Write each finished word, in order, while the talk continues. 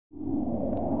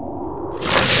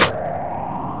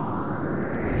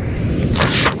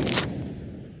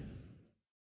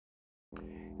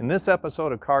this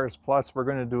episode of Cars Plus, we're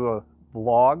going to do a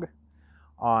vlog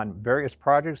on various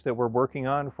projects that we're working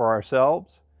on for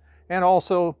ourselves and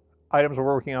also items we're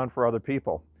working on for other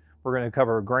people. We're going to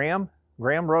cover Graham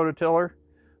Rototiller,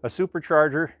 a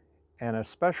supercharger, and a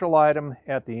special item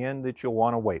at the end that you'll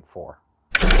want to wait for.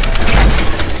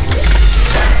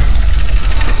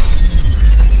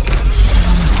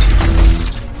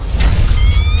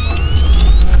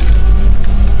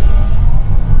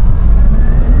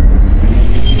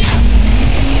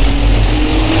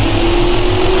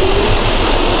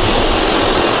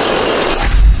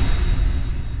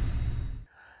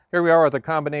 Here we are with the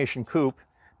Combination Coupe.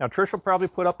 Now Trish will probably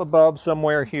put up above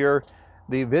somewhere here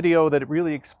the video that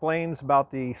really explains about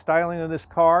the styling of this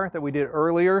car that we did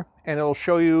earlier, and it'll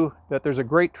show you that there's a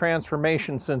great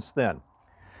transformation since then.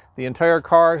 The entire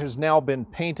car has now been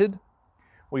painted.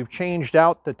 We've changed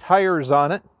out the tires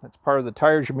on it. That's part of the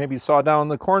tires you maybe saw down in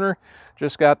the corner.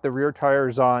 Just got the rear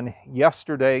tires on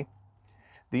yesterday.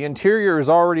 The interior is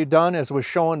already done as was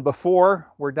shown before.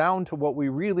 We're down to what we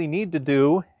really need to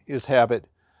do is have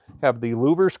the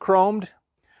louvers chromed.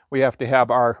 We have to have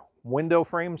our window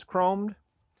frames chromed.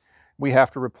 We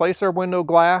have to replace our window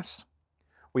glass.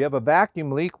 We have a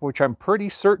vacuum leak, which I'm pretty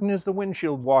certain is the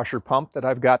windshield washer pump that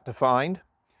I've got to find.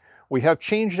 We have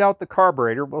changed out the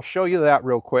carburetor. We'll show you that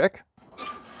real quick.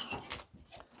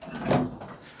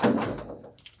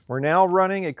 We're now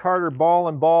running a Carter ball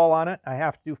and ball on it. I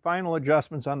have to do final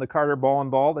adjustments on the Carter ball and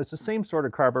ball. It's the same sort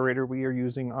of carburetor we are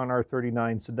using on our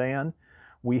 39 sedan.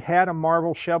 We had a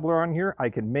Marvel Chevrolet on here. I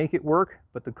can make it work,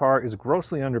 but the car is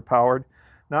grossly underpowered.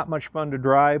 Not much fun to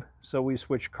drive, so we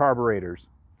switched carburetors.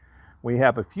 We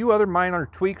have a few other minor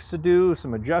tweaks to do,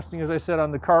 some adjusting, as I said,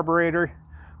 on the carburetor,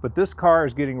 but this car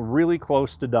is getting really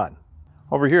close to done.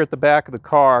 Over here at the back of the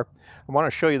car, I want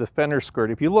to show you the fender skirt.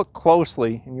 If you look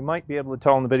closely, and you might be able to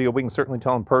tell in the video, we can certainly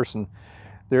tell in person,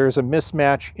 there is a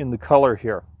mismatch in the color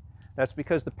here. That's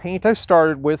because the paint I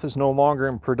started with is no longer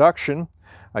in production.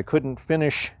 I couldn't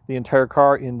finish the entire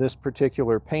car in this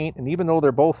particular paint, and even though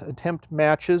they're both attempt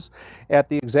matches at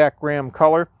the exact Graham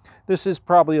color, this is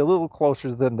probably a little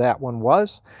closer than that one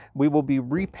was. We will be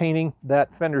repainting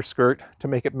that fender skirt to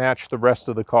make it match the rest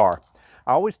of the car.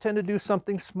 I always tend to do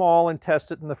something small and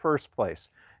test it in the first place.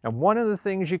 And one of the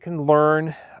things you can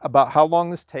learn about how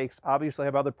long this takes, obviously I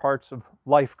have other parts of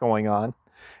life going on,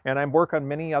 and I work on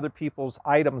many other people's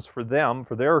items for them,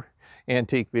 for their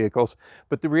antique vehicles.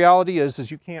 But the reality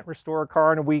is you can't restore a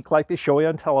car in a week like they show you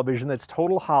on television. That's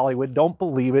total Hollywood. Don't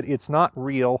believe it. It's not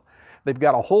real. They've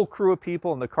got a whole crew of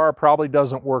people, and the car probably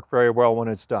doesn't work very well when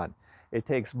it's done. It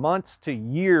takes months to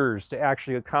years to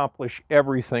actually accomplish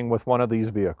everything with one of these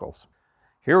vehicles.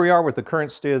 Here we are with the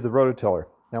current state of the Rototiller.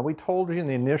 Now, we told you in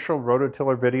the initial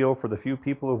Rototiller video, for the few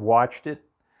people who've watched it,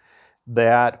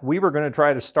 that we were going to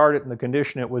try to start it in the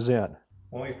condition it was in.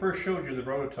 When we first showed you the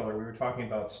Rototiller, we were talking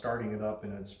about starting it up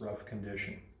in its rough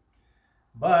condition.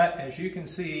 But as you can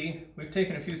see, we've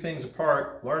taken a few things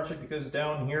apart, largely because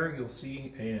down here you'll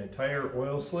see a tire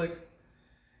oil slick.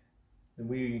 And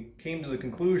we came to the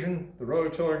conclusion the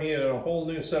Rototiller needed a whole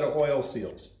new set of oil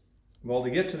seals. Well, to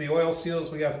get to the oil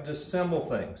seals, we have to disassemble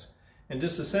things. And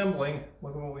disassembling,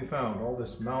 look at what we found. All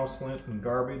this mouse lint and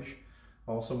garbage.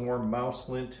 Also more mouse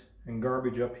lint and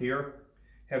garbage up here.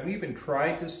 Had we even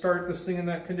tried to start this thing in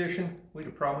that condition, we'd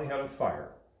have probably had a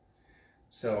fire.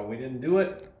 So we didn't do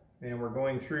it, and we're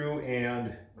going through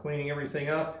and cleaning everything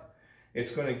up.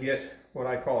 It's going to get what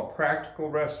I call a practical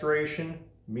restoration,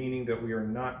 meaning that we are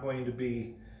not going to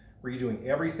be redoing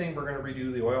everything. We're going to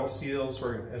redo the oil seals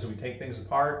as we take things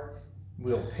apart.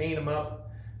 We'll paint them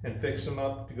up and fix them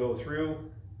up to go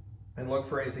through and look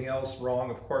for anything else wrong.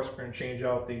 Of course, we're going to change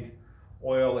out the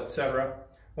oil, etc.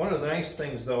 One of the nice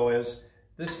things, though, is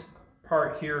this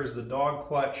part here is the dog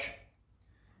clutch,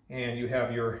 and you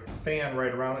have your fan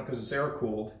right around it because it's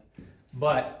air-cooled,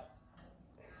 but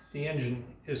the engine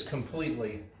is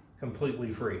completely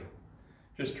free.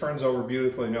 Just turns over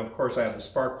beautifully. Now, of course, I have the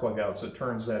spark plug out, so it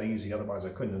turns that easy. Otherwise, I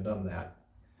couldn't have done that.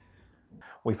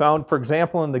 We found, for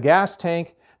example, in the gas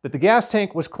tank, that the gas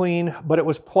tank was clean, but it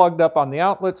was plugged up on the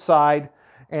outlet side,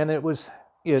 and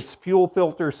its fuel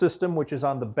filter system, which is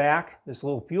on the back, this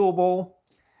little fuel bowl,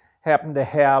 happened to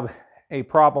have a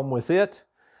problem with it.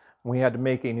 We had to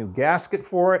make a new gasket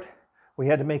for it. We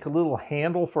had to make a little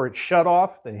handle for its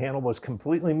shutoff. The handle was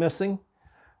completely missing,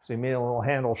 so we made a little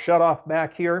handle shutoff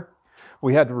back here.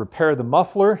 We had to repair the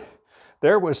muffler.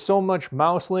 There was so much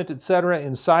mouse lint, etc.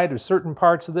 inside of certain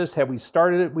parts of this. Had we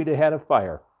started it, we'd have had a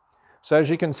fire. So as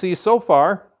you can see so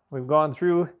far, we've gone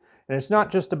through, and it's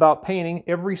not just about painting.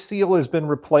 Every seal has been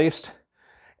replaced,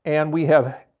 and we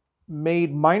have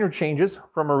made minor changes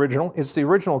from original. It's the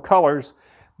original colors,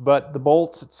 but the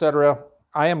bolts, etc.,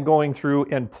 I am going through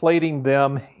and plating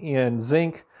them in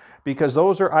zinc because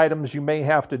those are items you may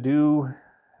have to do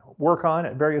work on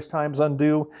at various times,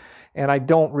 undo, and I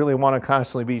don't really want to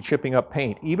constantly be chipping up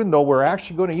paint, even though we're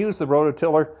actually going to use the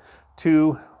rototiller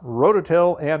to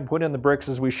rototill and put in the bricks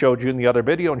as we showed you in the other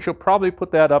video, and she'll probably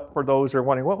put that up for those who are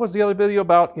wondering what was the other video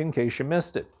about, in case you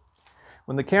missed it.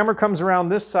 When the camera comes around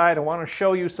this side, I want to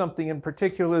show you something in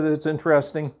particular that's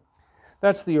interesting.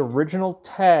 That's the original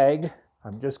tag.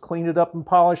 I've just cleaned it up and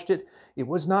polished it. It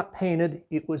was not painted.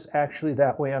 It was actually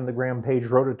that way on the Graham Page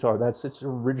Rototiller. That's its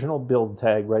original build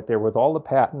tag right there with all the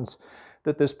patents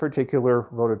that this particular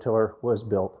rototiller was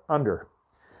built under.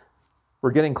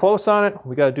 We're getting close on it.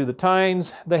 We got to do the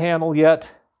tines, the handle yet,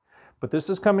 but this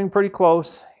is coming pretty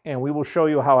close, and we will show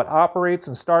you how it operates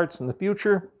and starts in the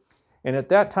future. And at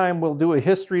that time, we'll do a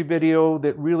history video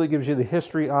that really gives you the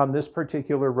history on this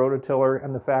particular rototiller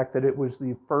and the fact that it was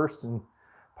the first and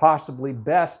possibly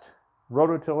best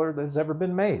rototiller that's ever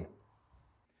been made.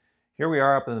 Here we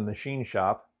are up in the machine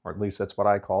shop, or at least that's what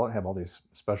I call it. I have all these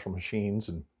special machines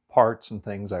and parts and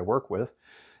things I work with.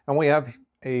 And we have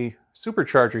a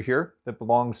supercharger here that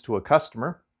belongs to a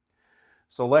customer.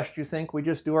 So lest you think we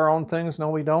just do our own things, no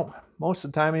we don't. Most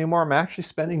of the time anymore, I'm actually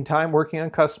spending time working on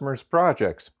customers'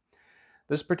 projects.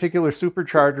 This particular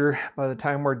supercharger, by the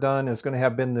time we're done, is going to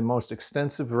have been the most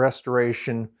extensive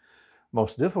restoration,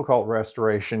 most difficult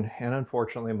restoration, and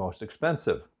unfortunately most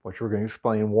expensive, which we're going to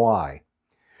explain why.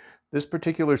 This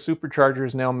particular supercharger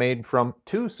is now made from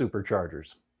two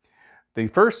superchargers. The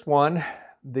first one,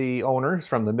 the owners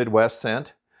from the Midwest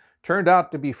sent, turned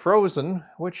out to be frozen,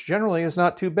 which generally is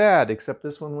not too bad, except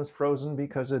this one was frozen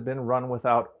because it had been run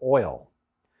without oil,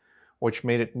 which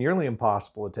made it nearly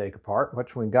impossible to take apart.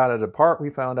 But when we got it apart, we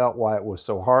found out why it was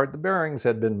so hard. The bearings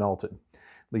had been melted,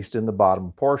 at least in the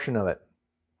bottom portion of it.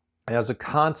 As a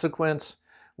consequence,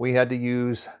 we had to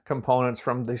use components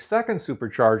from the second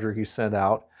supercharger he sent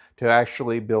out to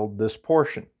actually build this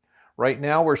portion. Right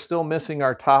now, we're still missing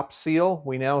our top seal.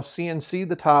 We now CNC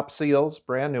the top seals,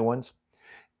 brand new ones,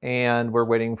 and we're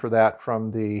waiting for that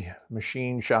from the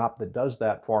machine shop that does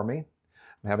that for me.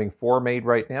 I'm having 4 made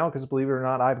right now because, believe it or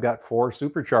not, I've got 4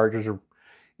 superchargers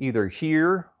either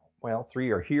here, well, 3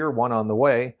 are here, 1 on the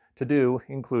way to do,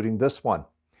 including this one.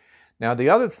 Now, the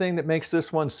other thing that makes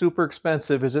this one super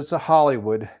expensive is it's a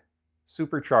Hollywood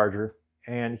supercharger,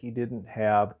 and he didn't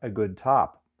have a good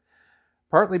top.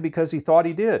 Partly because he thought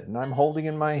he did, and I'm holding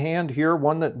in my hand here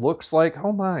one that looks like,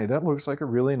 oh my, that looks like a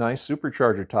really nice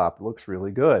supercharger top. It looks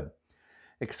really good.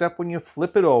 Except when you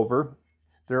flip it over,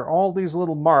 there are all these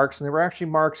little marks, and there were actually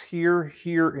marks here,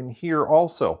 here, and here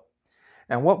also.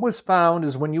 And what was found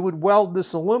is when you would weld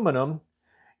this aluminum,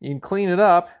 you can clean it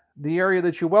up, the area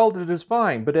that you welded is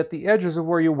fine, but at the edges of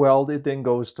where you weld, it then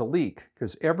goes to leak,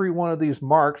 because every one of these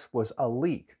marks was a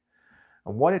leak.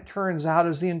 And what it turns out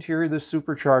is the interior of the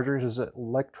superchargers is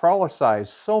electrolyzed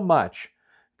so much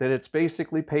that it's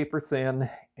basically paper thin,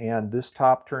 and this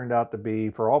top turned out to be,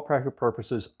 for all practical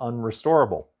purposes,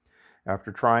 unrestorable.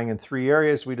 After trying in 3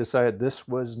 areas, we decided this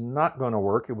was not going to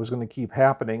work. It was going to keep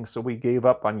happening, so we gave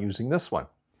up on using this one.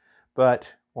 But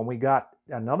when we got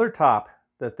another top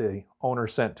that the owner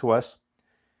sent to us,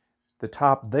 the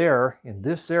top there in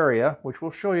this area, which we'll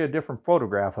show you a different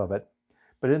photograph of it,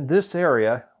 but in this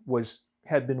area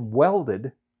had been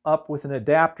welded up with an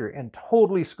adapter and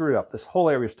totally screwed up. This whole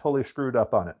area is totally screwed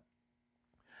up on it.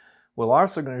 We're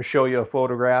also going to show you a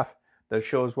photograph that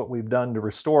shows what we've done to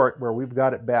restore it, where we've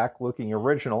got it back looking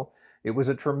original. It was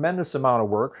a tremendous amount of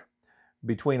work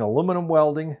between aluminum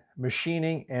welding,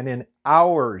 machining, and in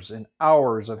hours and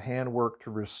hours of handwork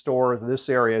to restore this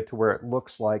area to where it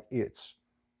looks like it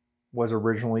was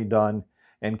originally done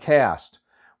and cast.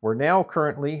 We're now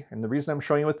currently, and the reason I'm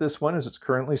showing you with this one is it's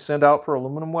currently sent out for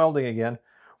aluminum welding again.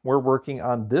 We're working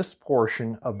on this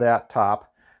portion of that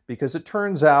top because it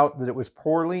turns out that it was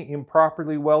poorly,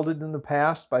 improperly welded in the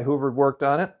past by whoever had worked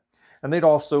on it. And they'd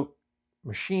also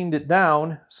machined it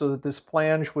down so that this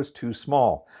flange was too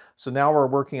small. So now we're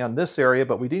working on this area,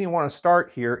 but we didn't even want to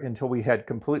start here until we had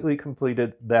completely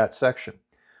completed that section.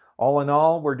 All in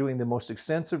all, we're doing the most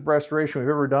extensive restoration we've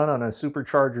ever done on a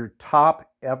supercharger top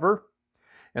ever.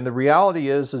 And the reality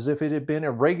is if it had been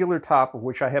a regular top, of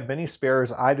which I have many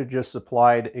spares, I'd have just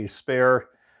supplied a spare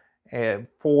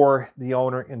for the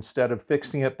owner instead of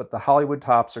fixing it. But the Hollywood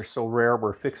tops are so rare,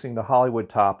 we're fixing the Hollywood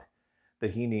top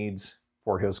that he needs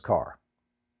for his car.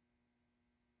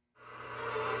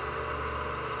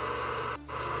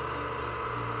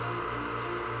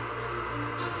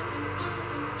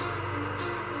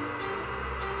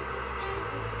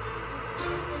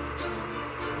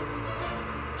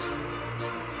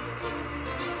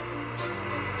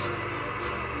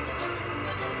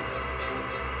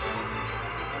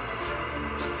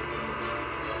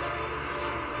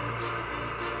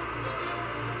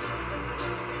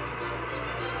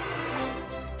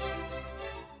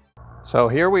 So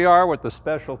here we are with the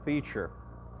special feature.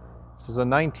 This is a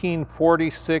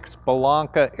 1946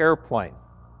 Bellanca airplane.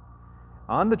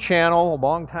 On the channel, a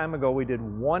long time ago, we did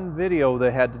one video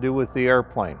that had to do with the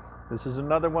airplane. This is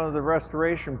another one of the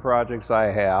restoration projects I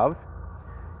have.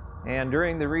 And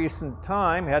during the recent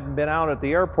time, hadn't been out at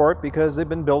the airport because they've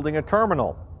been building a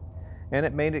terminal. And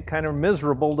it made it kind of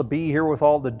miserable to be here with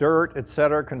all the dirt,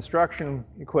 etc., construction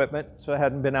equipment, so I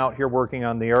hadn't been out here working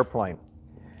on the airplane.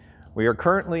 We are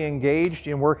currently engaged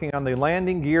in working on the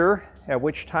landing gear, at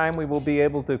which time we will be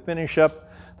able to finish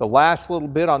up the last little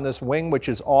bit on this wing, which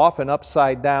is off and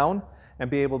upside down, and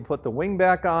be able to put the wing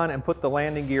back on and put the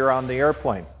landing gear on the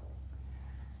airplane.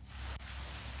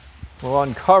 We'll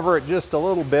uncover it just a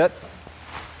little bit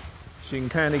so you can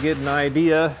kind of get an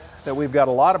idea that we've got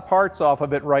a lot of parts off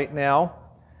of it right now.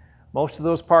 Most of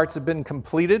those parts have been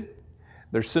completed.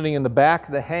 They're sitting in the back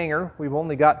of the hangar. We've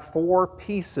only got 4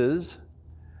 pieces,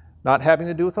 not having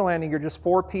to do with the landing gear, just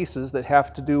 4 pieces that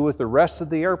have to do with the rest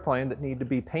of the airplane that need to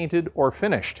be painted or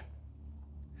finished.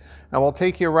 Now we'll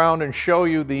take you around and show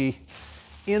you the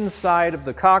inside of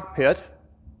the cockpit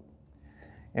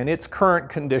and its current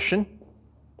condition.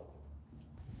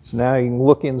 So now you can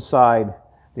look inside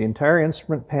the entire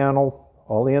instrument panel,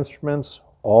 all the instruments,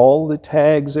 all the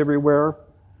tags everywhere.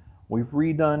 We've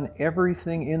redone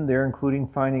everything in there, including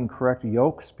finding correct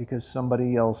yokes because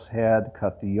somebody else had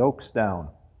cut the yokes down.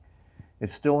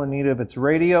 It's still in need of its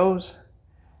radios,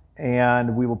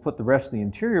 and we will put the rest of the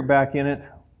interior back in it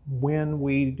when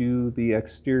we do the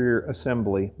exterior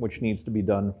assembly, which needs to be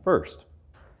done first.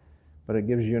 But it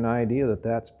gives you an idea that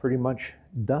that's pretty much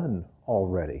done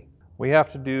already. We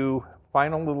have to do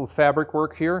final little fabric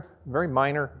work here, very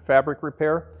minor fabric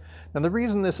repair. Now the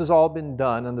reason this has all been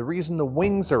done and the reason the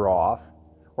wings are off,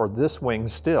 or this wing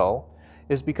still,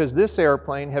 is because this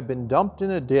airplane had been dumped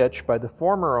in a ditch by the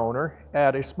former owner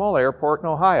at a small airport in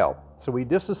Ohio. So we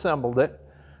disassembled it,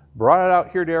 brought it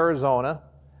out here to Arizona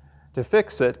to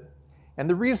fix it. And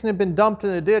the reason it had been dumped in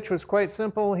the ditch was quite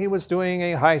simple. He was doing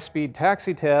a high-speed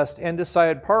taxi test and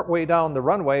decided partway down the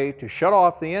runway to shut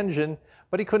off the engine,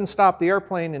 but he couldn't stop the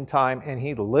airplane in time, and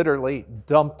he literally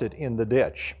dumped it in the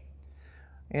ditch.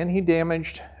 And he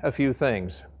damaged a few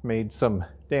things. Made some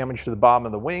damage to the bottom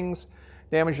of the wings,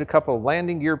 damaged a couple of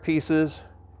landing gear pieces,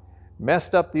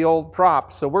 messed up the old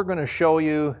prop. So we're going to show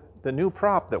you the new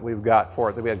prop that we've got for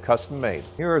it that we had custom made.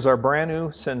 Here is our brand new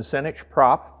Sensenich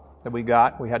prop that we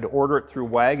got. We had to order it through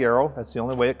Wag Arrow. That's the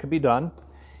only way it could be done.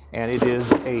 And it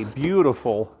is a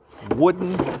beautiful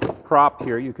wooden prop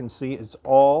here. You can see it's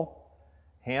all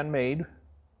handmade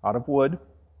out of wood.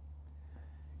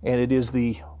 And it is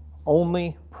the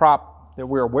only prop that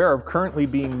we're aware of currently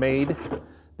being made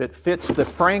that fits the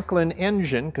Franklin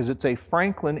engine, because it's a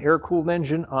Franklin air-cooled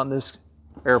engine on this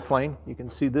airplane. You can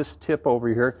see this tip over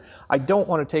here. I don't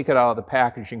want to take it out of the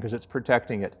packaging because it's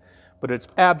protecting it, but it's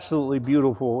absolutely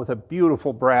beautiful with a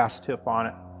beautiful brass tip on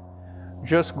it.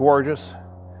 Just gorgeous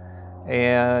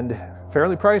and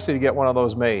fairly pricey to get one of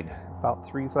those made, about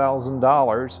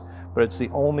 $3,000, but it's the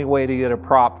only way to get a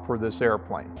prop for this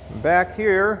airplane. Back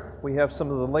here we have some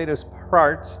of the latest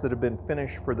parts that have been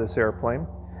finished for this airplane.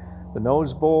 The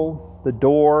nose bowl, the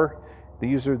door,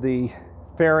 these are the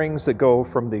fairings that go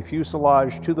from the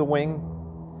fuselage to the wing.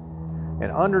 And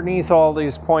underneath all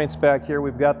these points back here,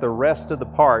 we've got the rest of the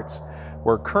parts.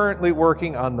 We're currently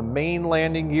working on the main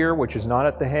landing gear, which is not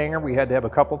at the hangar. We had to have a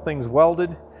couple things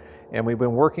welded, and we've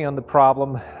been working on the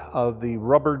problem of the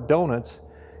rubber donuts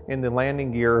in the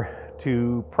landing gear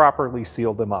to properly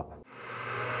seal them up.